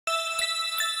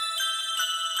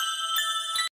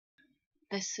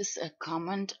This is a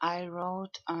comment I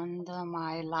wrote under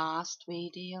my last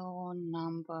video,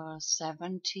 number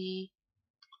 70.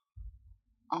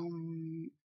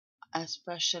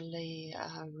 Especially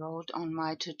wrote on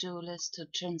my to-do list to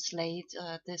translate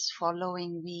this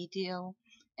following video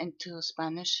into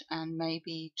Spanish and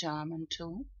maybe German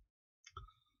too.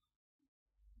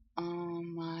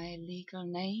 My legal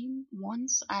name.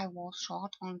 Once I was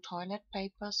short on toilet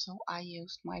paper, so I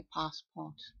used my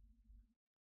passport.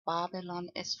 Babylon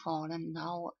is fallen.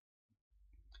 Now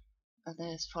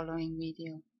this following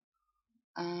video.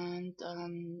 And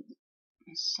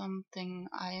something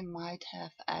I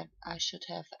should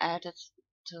have added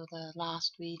to the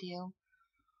last video.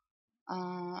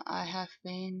 I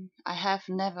have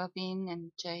never been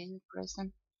in jail,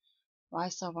 prison,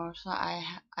 vice versa.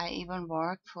 I even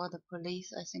worked for the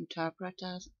police as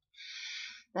interpreters.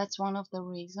 That's one of the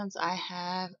reasons I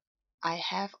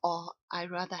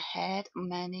rather had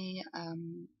many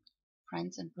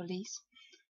friends in police,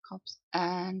 cops,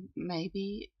 and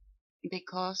maybe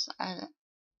because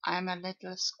I'm a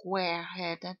little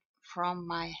square-headed from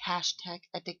my hashtag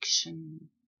addiction.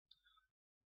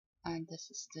 And this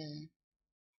is the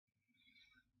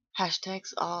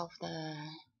hashtags of the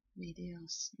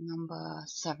videos number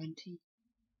 70.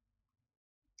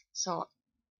 So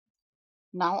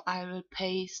now I will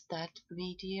paste that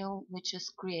video, which is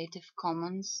Creative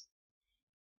Commons.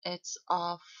 It's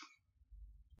of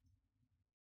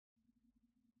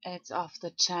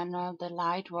the channel The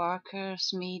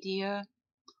Lightworkers Media,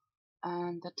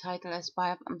 and the title is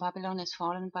Babylon is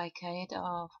Fallen by Kate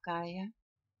of Gaia.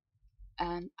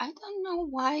 And I don't know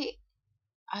why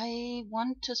I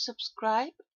want to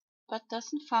subscribe but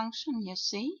doesn't function, you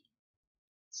see.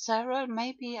 Sarah,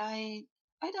 maybe I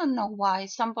don't know why.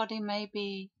 Somebody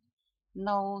maybe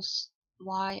knows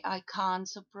why I can't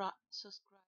subscribe.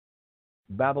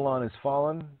 Babylon is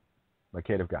Fallen by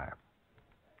Kate of Gaia.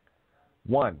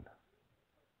 1.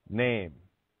 Name.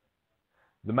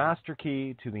 The master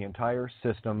key to the entire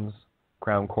system's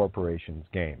Crown Corporation's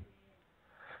game.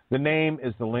 The name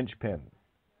is the linchpin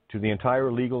to the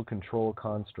entire legal control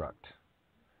construct.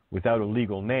 Without a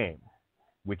legal name,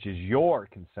 which is your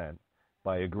consent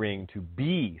by agreeing to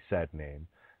be said name,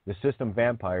 the system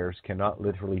vampires cannot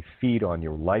literally feed on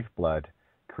your lifeblood,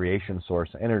 creation source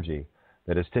energy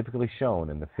that is typically shown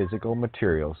in the physical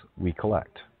materials we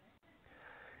collect.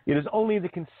 It is only the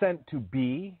consent to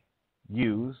be,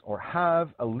 use, or have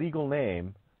a legal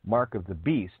name, mark of the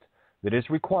beast, that is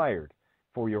required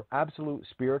for your absolute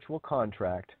spiritual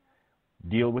contract,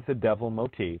 deal with the devil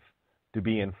motif, to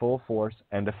be in full force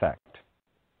and effect,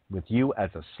 with you as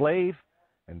a slave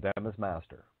and them as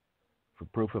master. For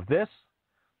proof of this,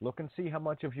 look and see how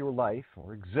much of your life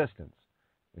or existence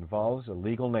involves a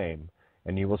legal name,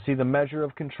 and you will see the measure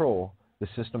of control the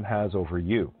system has over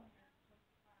you.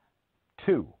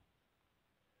 2.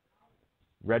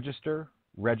 Register,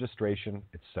 registration,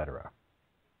 etc.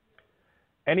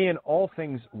 Any and all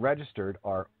things registered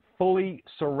are fully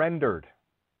surrendered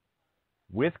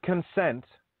with consent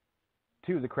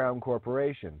to the Crown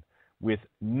Corporation, with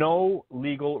no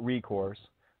legal recourse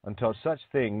until such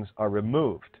things are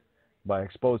removed by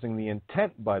exposing the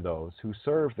intent by those who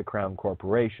serve the Crown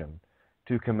Corporation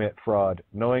to commit fraud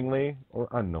knowingly or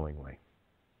unknowingly.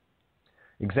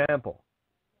 Example: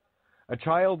 a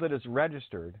child that is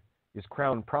registered is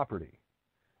Crown property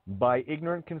by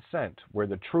ignorant consent, where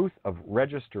the truth of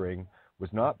registering was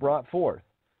not brought forth,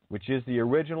 which is the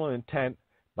original intent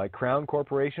by Crown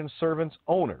Corporation servants'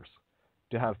 owners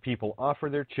to have people offer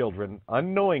their children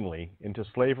unknowingly into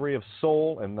slavery of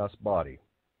soul and thus body.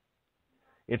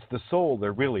 It's the soul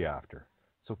they're really after,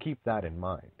 so keep that in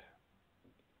mind.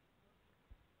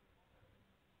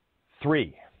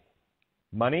 3.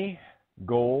 Money,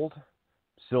 gold,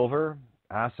 silver,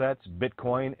 assets,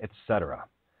 Bitcoin, etc.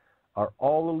 are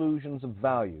all illusions of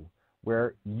value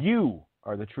where you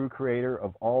are the true creator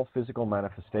of all physical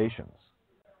manifestations.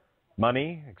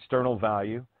 Money, external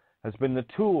value, has been the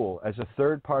tool as a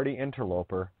third-party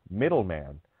interloper,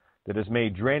 middleman, that has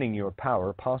made draining your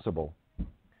power possible.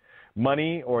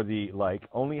 Money or the like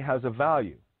only has a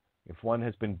value if one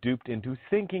has been duped into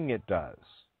thinking it does.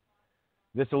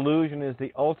 This illusion is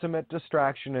the ultimate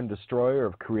distraction and destroyer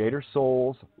of creator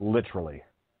souls, literally.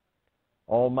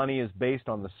 All money is based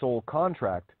on the soul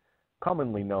contract,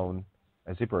 commonly known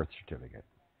as a birth certificate.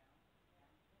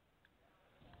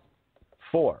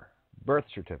 4. Birth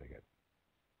certificate.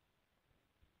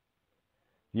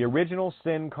 The original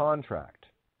sin contract.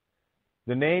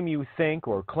 The name you think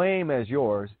or claim as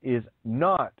yours is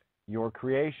not your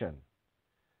creation.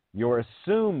 Your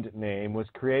assumed name was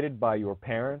created by your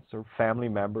parents or family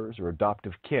members or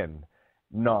adoptive kin,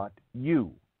 not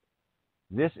you.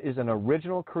 This is an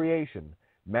original creation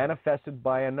manifested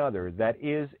by another that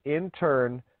is, in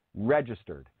turn,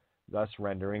 registered, thus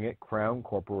rendering it Crown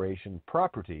Corporation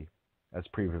property, as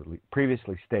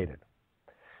previously stated.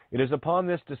 It is upon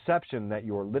this deception that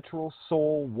your literal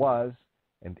soul was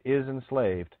and is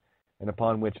enslaved, and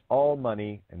upon which all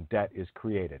money and debt is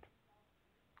created.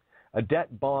 A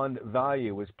debt bond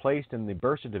value is placed in the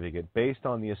birth certificate based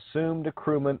on the assumed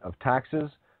accruement of taxes,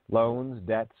 loans,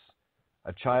 debts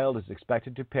a child is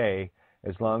expected to pay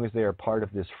as long as they are part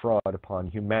of this fraud upon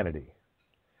humanity.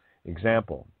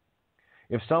 Example: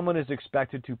 if someone is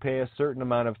expected to pay a certain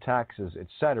amount of taxes,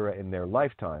 etc. in their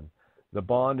lifetime, the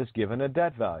bond is given a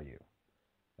debt value.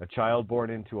 A child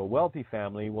born into a wealthy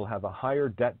family will have a higher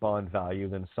debt bond value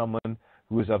than someone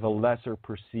who is of a lesser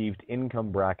perceived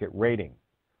income bracket rating.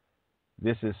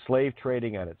 This is slave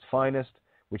trading at its finest,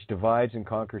 which divides and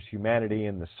conquers humanity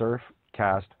in the serf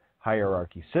caste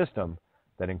hierarchy system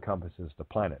that encompasses the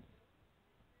planet.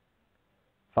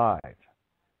 5.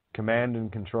 Command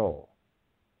and control.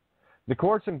 The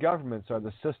courts and governments are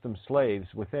the system slaves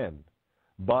within,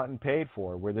 bought and paid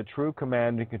for, where the true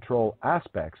command and control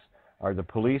aspects are the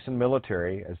police and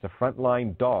military as the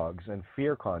frontline dogs and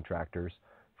fear contractors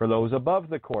for those above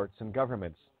the courts and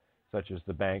governments, such as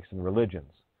the banks and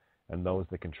religions, and those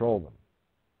that control them.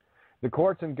 The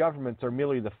courts and governments are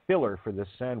merely the filler for this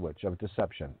sandwich of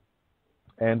deception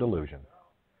and illusion.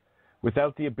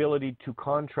 Without the ability to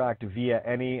contract via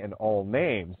any and all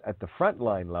names at the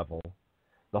frontline level,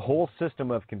 the whole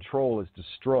system of control is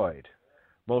destroyed.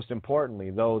 Most importantly,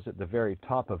 those at the very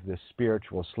top of this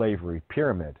spiritual slavery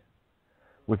pyramid.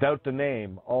 Without the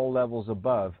name, all levels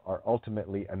above are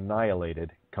ultimately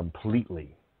annihilated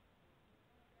completely.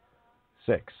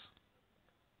 6.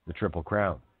 The Triple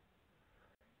Crown.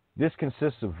 This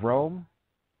consists of Rome,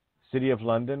 City of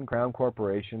London, Crown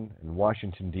Corporation, and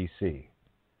Washington, D.C.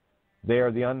 They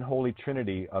are the unholy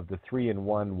trinity of the 3 in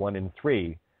 1, 1 in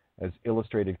 3, as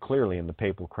illustrated clearly in the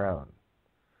Papal Crown.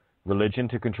 Religion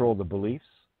to control the beliefs,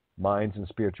 minds, and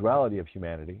spirituality of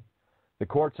humanity. The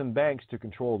courts and banks to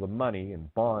control the money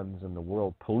and bonds, and the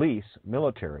world police,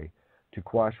 military, to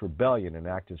quash rebellion and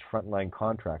act as frontline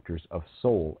contractors of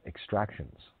soul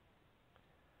extractions.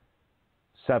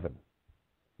 7.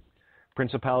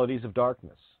 Principalities of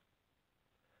darkness.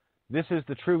 This is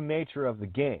the true nature of the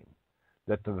game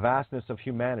that the vastness of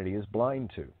humanity is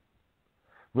blind to.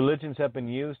 Religions have been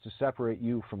used to separate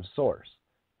you from source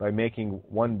by making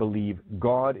one believe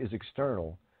God is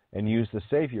external and use the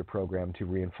Savior program to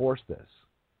reinforce this.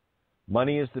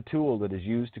 Money is the tool that is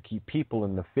used to keep people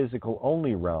in the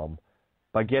physical-only realm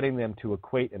by getting them to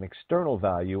equate an external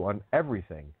value on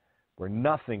everything where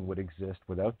nothing would exist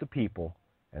without the people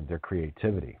and their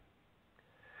creativity.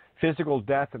 Physical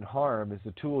death and harm is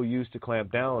the tool used to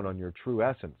clamp down on your true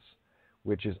essence,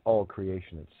 which is all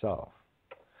creation itself.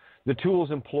 The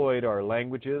tools employed are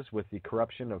languages with the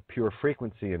corruption of pure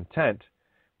frequency intent,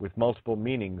 with multiple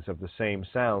meanings of the same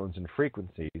sounds and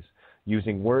frequencies,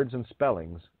 using words and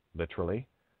spellings, literally,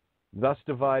 thus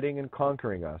dividing and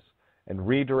conquering us and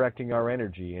redirecting our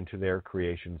energy into their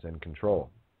creations and control.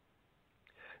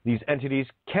 These entities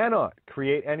cannot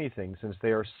create anything since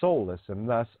they are soulless and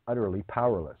thus utterly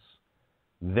powerless.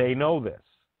 They know this,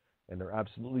 and are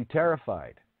absolutely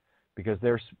terrified, because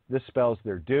this spells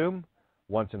their doom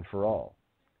once and for all.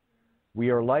 We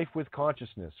are life with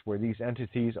consciousness, where these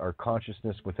entities are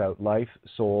consciousness without life,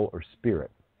 soul, or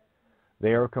spirit.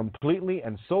 They are completely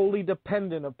and solely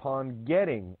dependent upon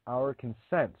getting our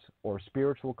consent or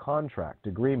spiritual contract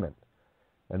agreement,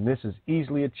 and this is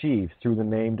easily achieved through the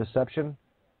name deception,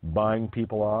 buying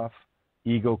people off,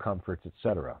 ego comforts,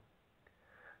 etc.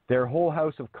 Their whole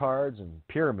house of cards and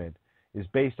pyramid is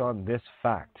based on this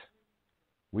fact.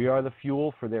 We are the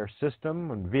fuel for their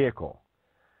system and vehicle.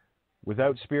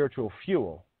 Without spiritual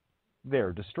fuel,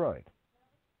 they're destroyed.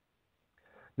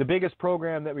 The biggest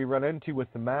program that we run into with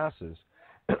the masses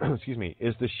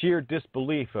is the sheer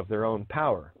disbelief of their own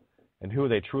power and who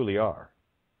they truly are.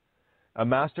 A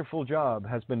masterful job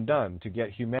has been done to get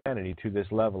humanity to this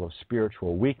level of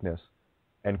spiritual weakness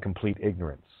and complete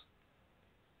ignorance.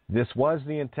 This was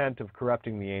the intent of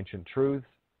corrupting the ancient truths,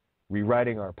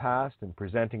 rewriting our past, and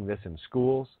presenting this in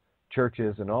schools,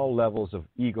 churches, and all levels of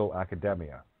ego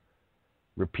academia.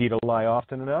 Repeat a lie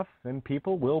often enough, and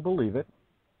people will believe it.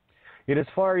 It is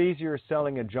far easier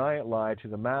selling a giant lie to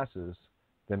the masses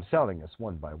than selling us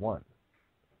one by one.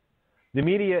 The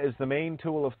media is the main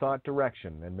tool of thought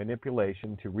direction and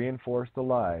manipulation to reinforce the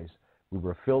lies we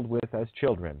were filled with as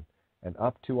children and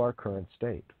up to our current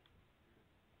state.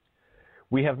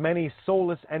 We have many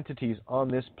soulless entities on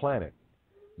this planet,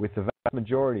 with the vast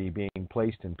majority being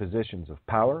placed in positions of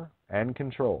power and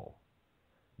control.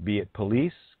 be it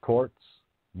police, courts,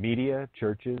 media,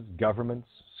 churches, governments,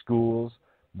 schools,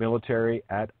 military,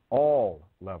 at all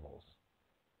levels.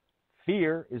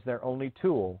 Fear is their only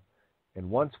tool, and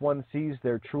once one sees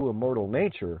their true immortal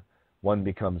nature, one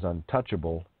becomes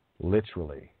untouchable,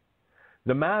 literally.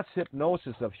 The mass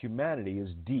hypnosis of humanity is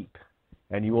deep,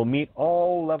 and you will meet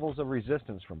all levels of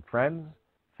resistance from friends,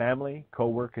 family,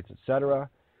 co-workers, etc.,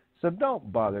 so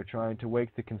don't bother trying to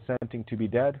wake the consenting to be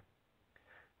dead.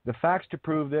 The facts to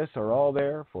prove this are all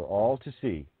there for all to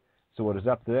see, so it is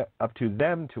up to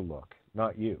them to look,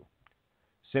 not you.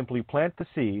 Simply plant the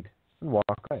seed and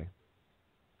walk away.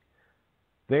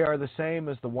 They are the same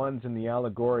as the ones in the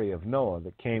allegory of Noah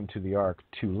that came to the ark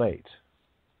too late.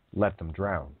 Let them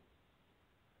drown.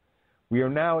 We are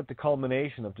now at the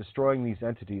culmination of destroying these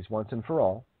entities once and for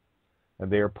all, and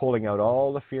they are pulling out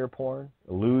all the fear porn,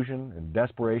 illusion, and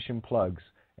desperation plugs,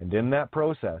 and in that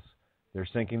process, they're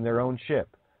sinking their own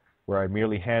ship, where I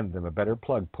merely hand them a better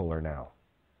plug puller now.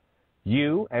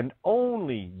 You, and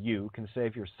only you, can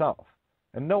save yourself,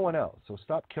 and no one else, so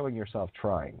stop killing yourself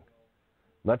trying.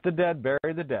 Let the dead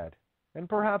bury the dead, and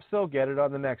perhaps they'll get it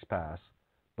on the next pass,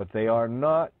 but they are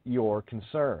not your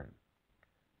concern.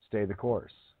 Stay the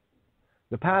course.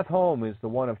 The path home is the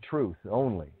one of truth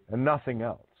only, and nothing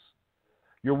else.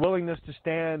 Your willingness to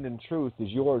stand in truth is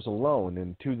yours alone,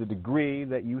 and to the degree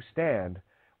that you stand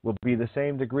will be the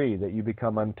same degree that you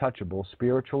become untouchable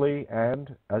spiritually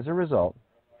and, as a result,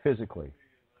 physically.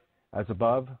 As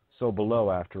above, so below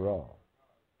after all.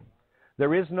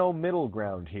 There is no middle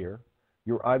ground here.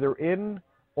 You're either in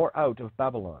or out of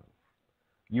Babylon.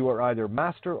 You are either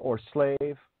master or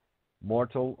slave,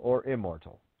 mortal or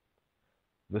immortal.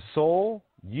 The soul,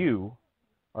 you,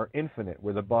 are infinite,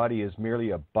 where the body is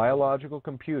merely a biological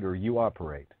computer you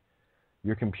operate.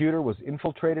 Your computer was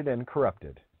infiltrated and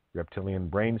corrupted, reptilian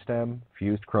brainstem,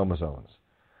 fused chromosomes,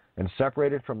 and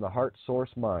separated from the heart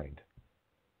source mind.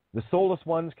 The soulless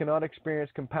ones cannot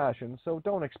experience compassion, so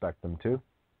don't expect them to.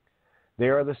 They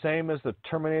are the same as the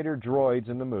Terminator droids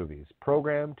in the movies,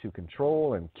 programmed to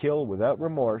control and kill without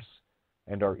remorse,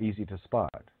 and are easy to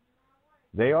spot.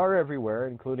 They are everywhere,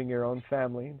 including your own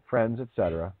family, friends,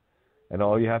 etc., and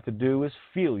all you have to do is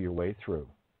feel your way through.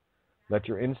 Let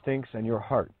your instincts and your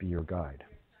heart be your guide.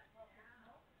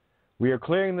 We are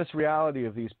clearing this reality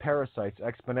of these parasites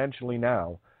exponentially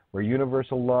now, where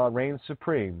universal law reigns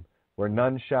supreme, where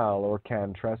none shall or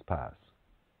can trespass.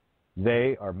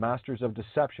 They are masters of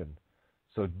deception,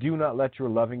 so do not let your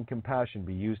loving compassion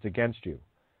be used against you,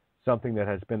 something that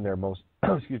has been their most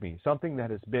something that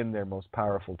has been their most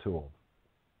powerful tool.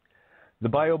 The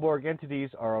Bioborg entities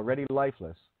are already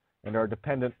lifeless and are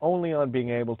dependent only on being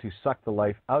able to suck the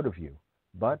life out of you,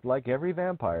 but like every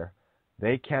vampire,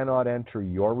 they cannot enter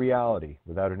your reality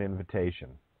without an invitation.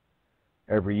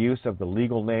 Every use of the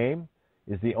legal name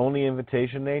is the only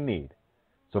invitation they need,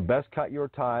 so best cut your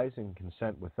ties and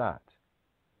consent with that.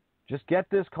 Just get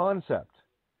this concept,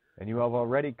 and you have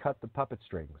already cut the puppet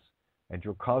strings, and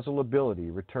your causal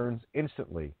ability returns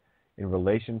instantly in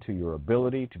relation to your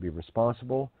ability to be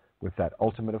responsible with that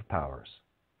ultimate of powers.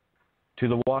 To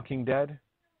the walking dead,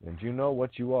 and you know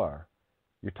what you are,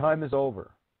 your time is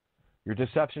over. Your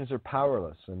deceptions are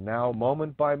powerless, and now,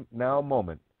 moment by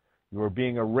moment, you are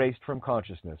being erased from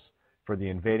consciousness for the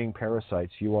invading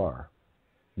parasites you are.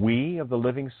 We of the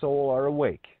living soul are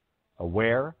awake,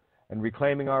 aware, and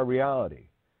reclaiming our reality,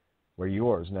 where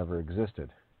yours never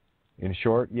existed. In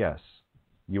short, yes,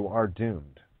 you are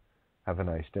doomed. Have a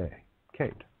nice day.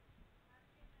 Kate.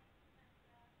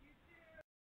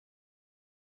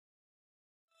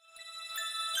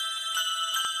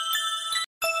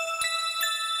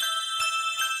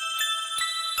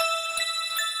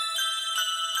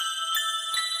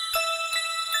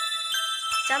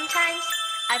 Sometimes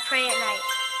I pray at night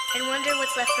and wonder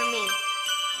what's left for me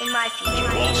in my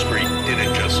future. Wall Street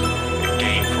didn't just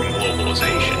gain from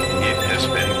globalization. It has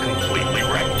been completely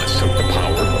reckless. Took the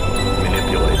power,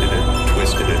 manipulated it,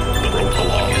 twisted it, broke the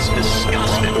law, is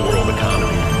disgusting. The world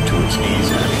economy to its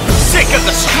knees. Sick of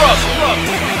the struggle,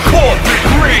 corporate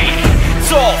greed.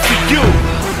 It's all for you,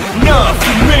 none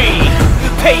for me.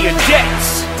 Pay your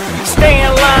debts, stay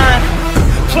in line,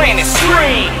 planting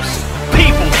streams.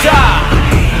 People die.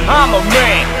 I'm a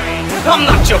man, I'm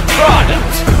not your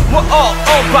product. We're all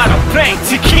owned by the bank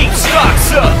to keep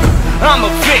stocks up. I'm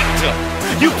a victim,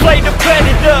 you play the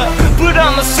predator, but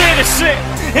I'm a citizen,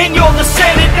 and you're the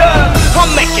senator.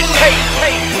 I'm making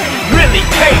paper, really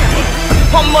paper.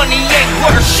 My money ain't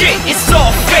worth shit, it's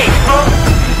all fake, huh?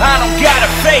 I don't got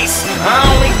a face,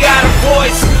 I only got a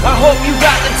voice. I hope you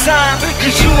got the time,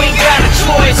 cause you ain't got a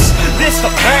choice. This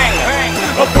the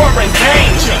banger, a burning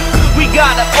danger. We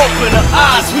got gotta open our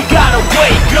eyes, we gotta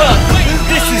wake up.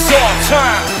 This is our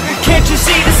time. Can't you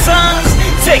see the signs?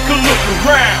 Take a look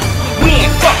around. We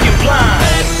ain't fucking blind.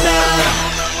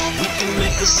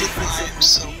 I'm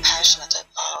so passionate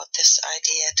about this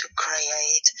idea to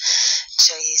create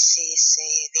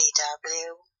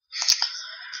JCCVW,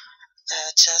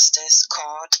 Justice,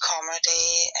 Court,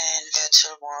 Comedy, and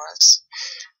Virtual Worlds,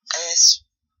 is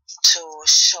to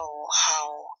show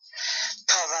how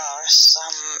perverse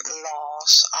some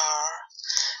laws are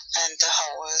and the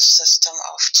whole system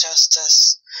of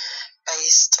justice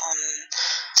based on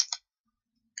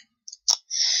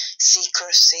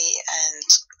secrecy and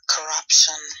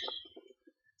corruption.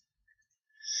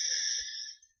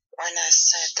 When I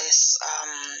said this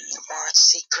word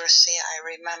secrecy, I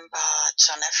remember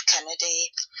John F.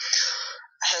 Kennedy,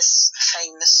 his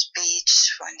famous speech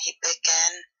when he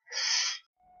began.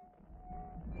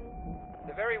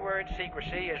 The very word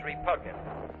secrecy is repugnant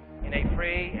in a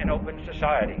free and open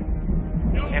society.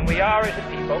 And we are, as a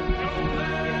people,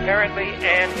 inherently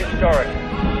and historically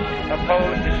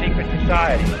opposed to secret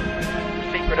society,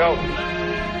 to secret oaths,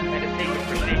 and to secret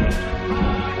proceedings.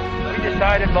 We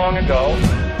decided long ago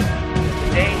that the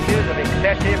dangers of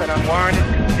excessive and unwarranted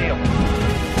concealment of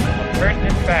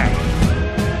pertinent facts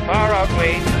far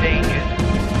outweigh the dangers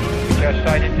which are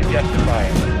cited to justify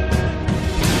it.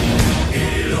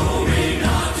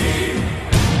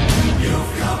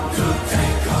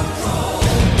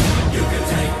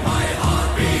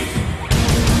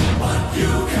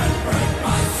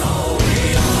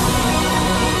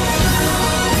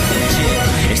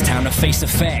 Face the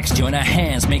facts, join our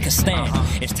hands, make a stand.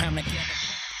 It's time to get.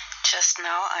 Just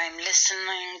now I'm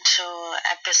listening to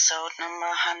episode number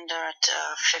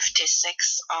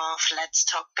 156 of Let's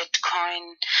Talk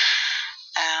Bitcoin.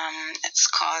 It's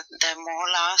called The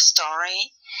Mola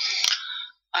Story.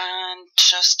 And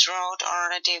just wrote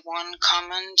already one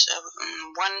comment,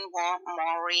 one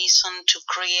more reason to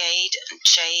create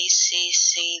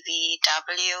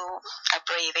JCCVW,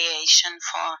 abbreviation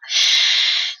for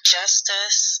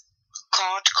Justice,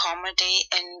 Court, Comedy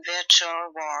in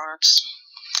Virtual Worlds,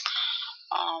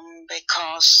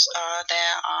 because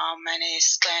there are many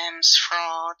scams,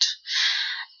 fraud,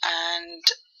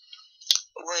 and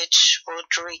which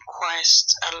would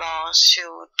request a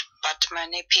lawsuit, but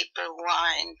many people who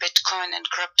are in Bitcoin and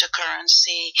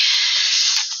cryptocurrency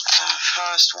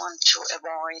first want to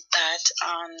avoid that,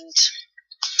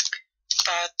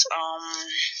 but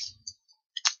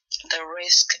the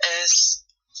risk is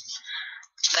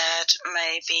that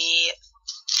maybe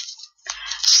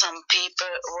some people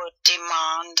would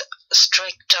demand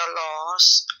stricter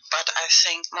laws, but I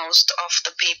think most of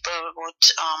the people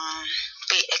would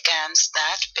be against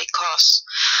that, because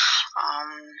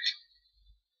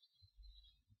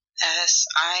as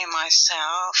I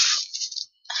myself,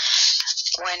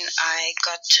 when I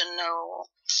got to know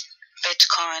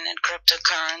Bitcoin and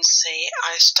cryptocurrency,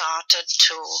 I started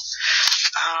to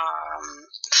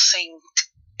think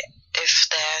if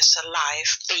there's a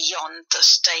life beyond the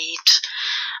state.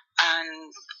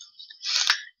 And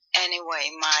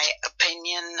anyway, my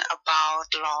opinion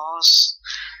about laws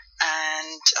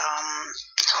and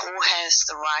who has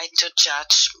the right to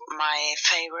judge, my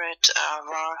favorite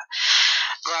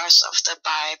verse of the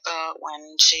Bible,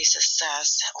 when Jesus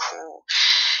says, who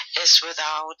is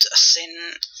without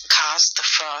sin, cast the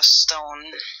first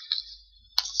stone.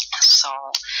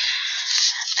 So,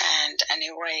 and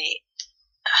anyway,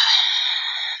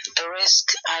 the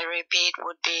risk, I repeat,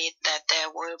 would be that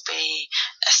there will be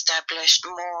established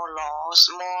more laws,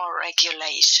 more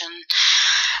regulation,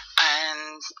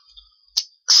 and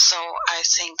so I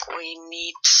think we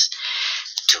need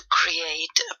to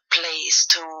create a place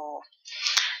to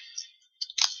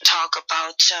talk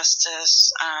about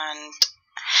justice and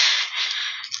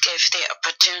give the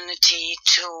opportunity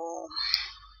to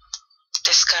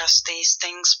discuss these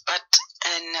things, but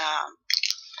in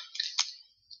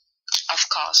of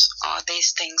course,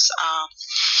 these things are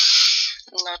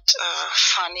not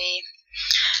funny,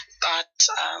 but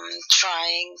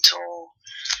trying to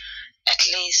at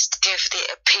least give the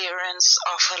appearance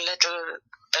of a little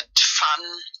bit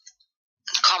fun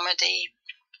comedy,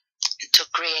 to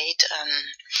create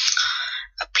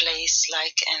a place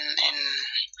like in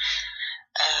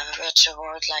a virtual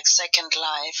world like Second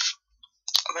Life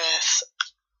with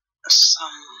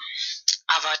some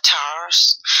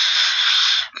avatars,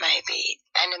 maybe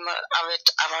animal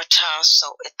avatars,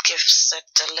 so it gives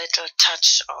it a little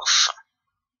touch of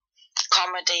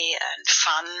comedy and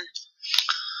fun,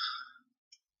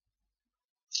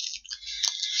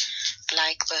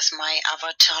 like with my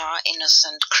avatar,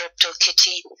 Innocent Crypto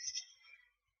Kitty.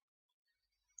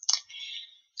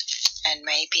 and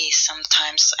maybe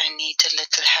sometimes I need a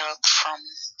little help from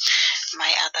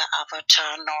my other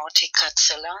avatar, Naughty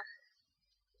Godzilla.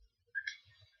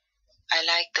 I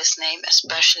like this name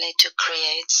especially to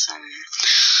create some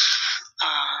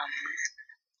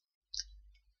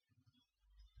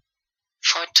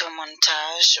photo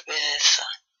montage with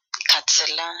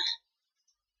Godzilla.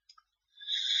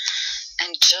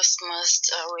 And just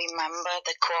must remember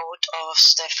the quote of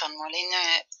Stefan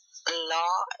Molyneux,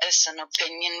 law is an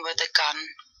opinion with a gun.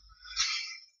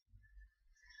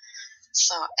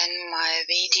 So in my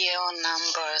video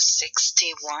number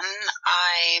 61,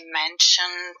 I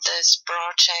mentioned this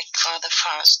project for the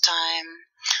first time,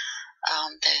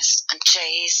 this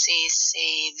JCCVW,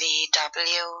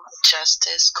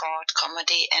 Justice Court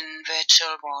Comedy in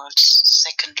Virtual Worlds,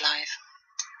 Second Life.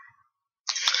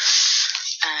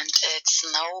 And it's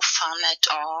no fun at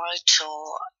all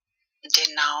to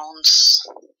denounce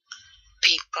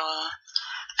people,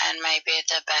 and maybe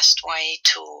the best way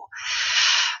to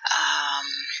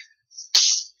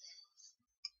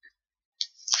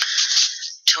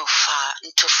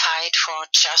fight for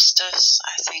justice,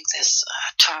 I think this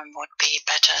term would be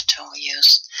better to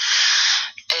use,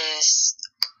 is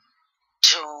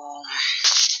to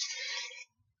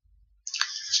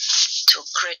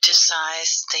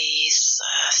criticize these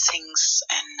things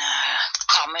in a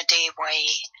comedy way,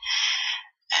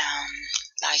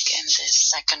 like in this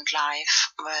Second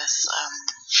Life, with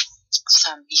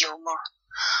some humor.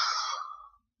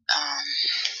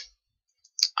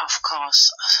 Of course,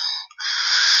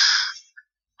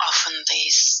 often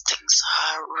these things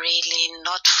are really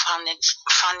not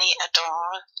funny at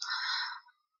all,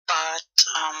 but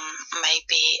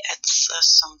maybe it's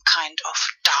some kind of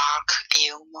dark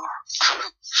humor,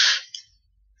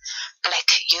 black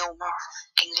humor,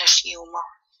 English humor,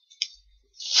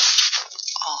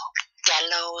 or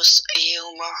gallows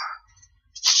humor.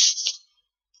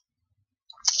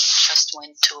 Just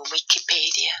went to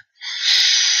Wikipedia.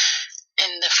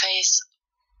 In the face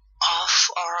of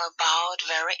or about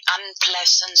very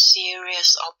unpleasant,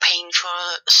 serious or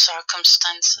painful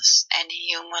circumstances, any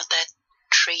humor that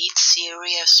treats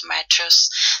serious matters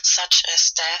such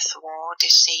as death, war,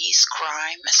 disease,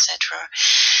 crime, etc.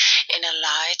 in a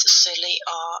light, silly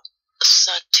or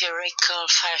satirical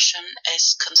fashion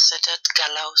is considered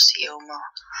gallows humor.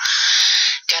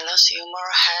 Gallows humor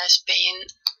has been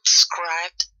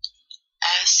described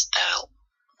as a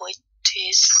witticism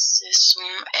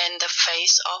in the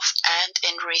face of and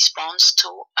in response to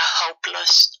a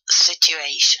hopeless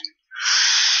situation.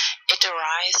 It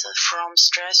arises from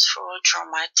stressful,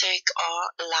 traumatic,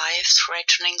 or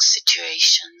life-threatening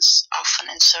situations, often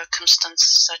in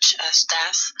circumstances such as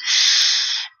death,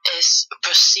 is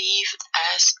perceived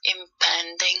as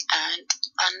impending and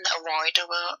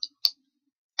unavoidable.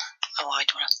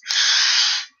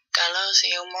 Gallows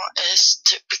humor is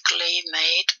typically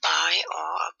made by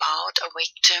or about a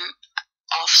victim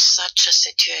of such a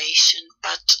situation,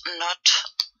 but not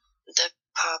the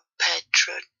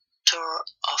perpetrator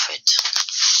of it.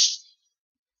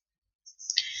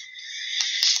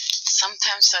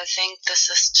 Sometimes I think this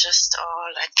is just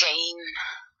all a game.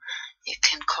 You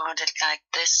can call it like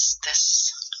this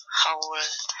whole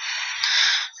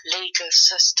legal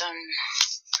system.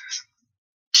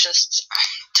 Just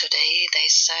today they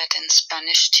said in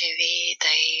Spanish TV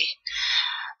they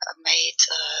made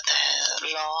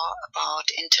the law about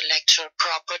intellectual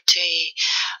property,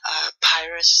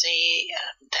 piracy.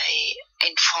 They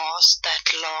enforced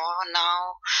that law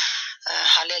now.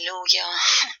 Hallelujah.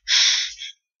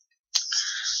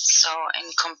 So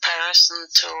in comparison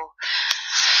to,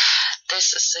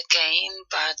 this is a game,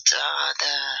 but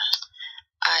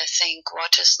I think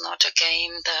what is not a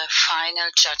game, the final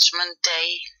judgment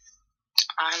day.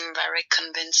 I'm very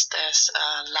convinced there's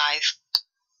a life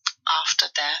after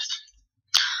death.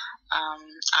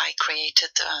 I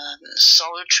created a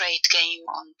soul trade game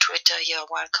on Twitter. You're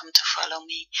welcome to follow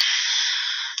me.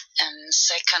 And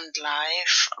Second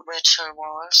Life, Virtual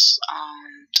Worlds,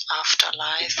 and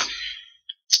Afterlife.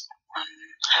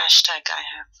 Hashtag I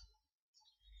have.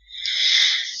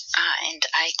 And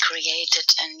I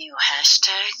created a new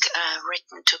hashtag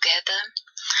written together.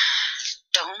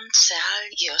 Don't sell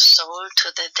your soul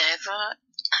to the devil,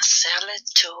 sell it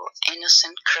to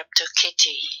innocent crypto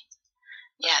kitty.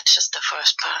 Yeah, just the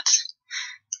first part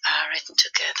written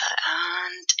together.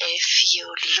 And if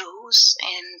you lose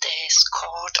in this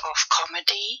court of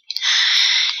comedy,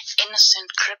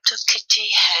 innocent crypto kitty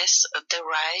has the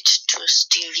right to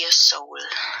steal your soul.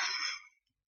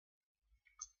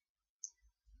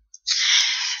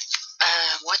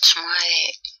 Watch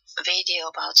my video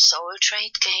about soul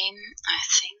trade game, I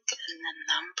think, in the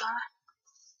number.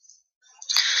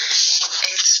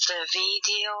 the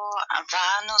video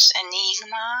Vanus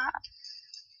Enigma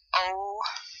 017,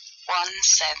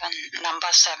 number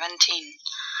 17.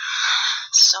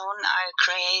 Soon I'll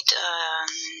create a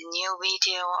new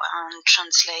video and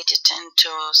translate it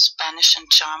into Spanish and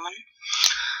German.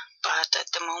 But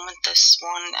at the moment this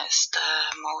one is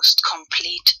the most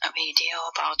complete video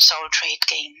about soul trade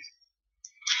game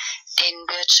in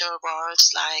virtual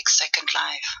worlds like Second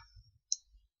Life.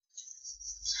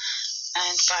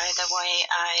 And by the way,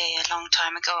 a long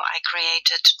time ago I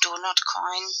created Do Not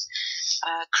Coin,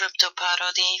 a crypto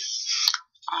parody.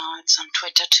 It's on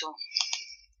Twitter too.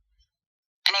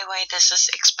 Anyway, this is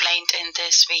explained in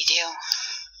this video.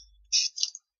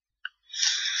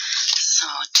 So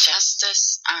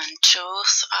justice and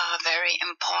truth are very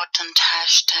important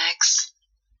hashtags,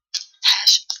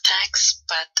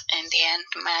 but in the end,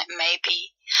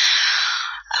 maybe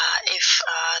if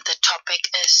the topic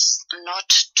is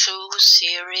not too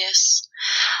serious,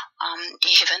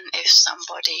 even if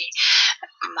somebody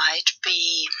might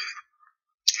be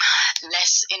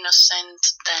less innocent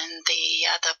than the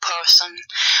other person,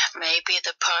 maybe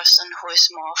the person who is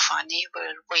more funny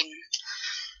will win.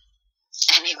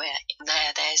 Anyway,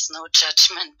 there is no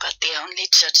judgment, but the only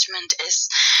judgment is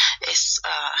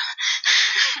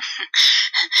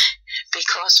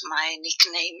because my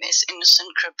nickname is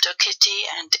Innocent Crypto Kitty,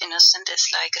 and innocent is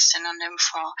like a synonym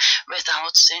for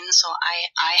without sin, so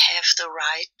I have the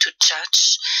right to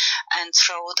judge and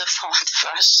throw the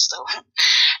first stone,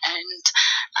 and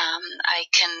I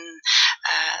can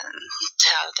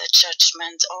tell the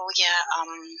judgment, oh yeah,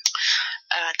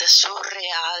 the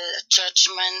surreal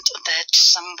judgment that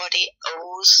somebody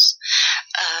owes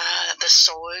the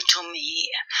soul to me.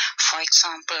 For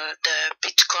example, the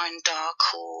Bitcoin dog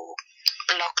who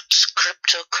blocked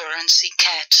cryptocurrency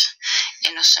cat,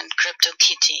 Innocent Crypto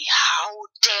Kitty. How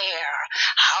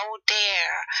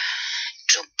dare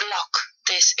to block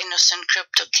this Innocent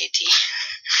Crypto Kitty.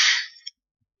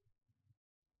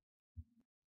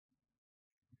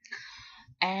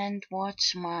 And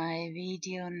watch my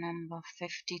video number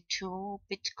 52,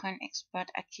 Bitcoin expert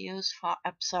accused for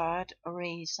absurd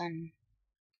reason.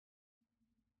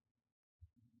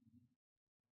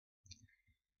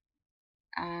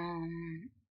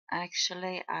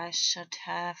 Actually, I should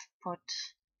have put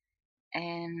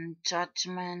in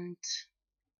judgment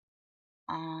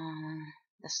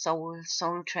the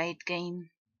soul trade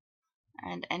game.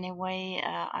 And anyway,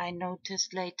 I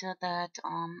noticed later that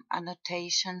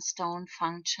annotations don't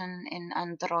function in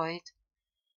Android.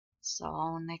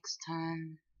 So next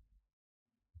time.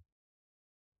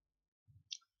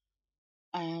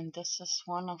 And this is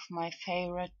one of my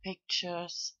favorite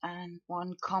pictures and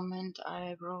one comment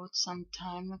I wrote some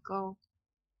time ago,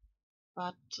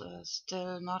 but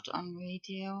still not on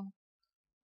video.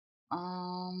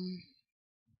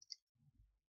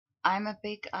 I'm a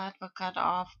big advocate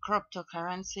of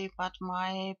cryptocurrency, but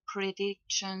my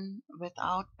prediction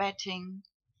without betting,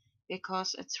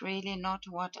 because it's really not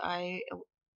what I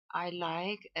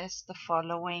like, is the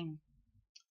following.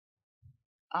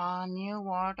 A new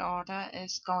world order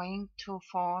is going to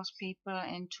force people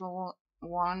into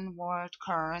one world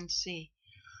currency,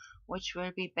 which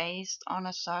will be based on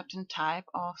a certain type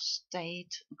of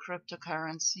state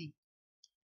cryptocurrency.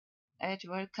 It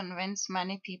will convince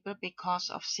many people because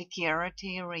of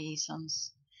security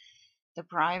reasons. The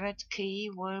private key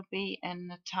will be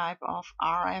in a type of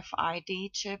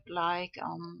RFID chip like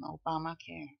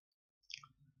Obamacare.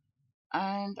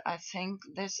 And I think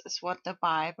this is what the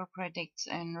Bible predicts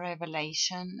in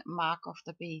Revelation, Mark of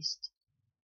the Beast.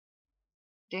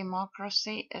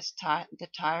 Democracy is the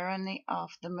tyranny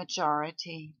of the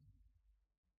majority.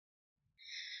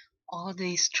 All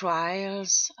these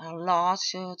trials,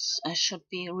 lawsuits should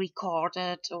be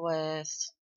recorded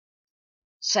with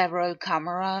several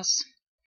cameras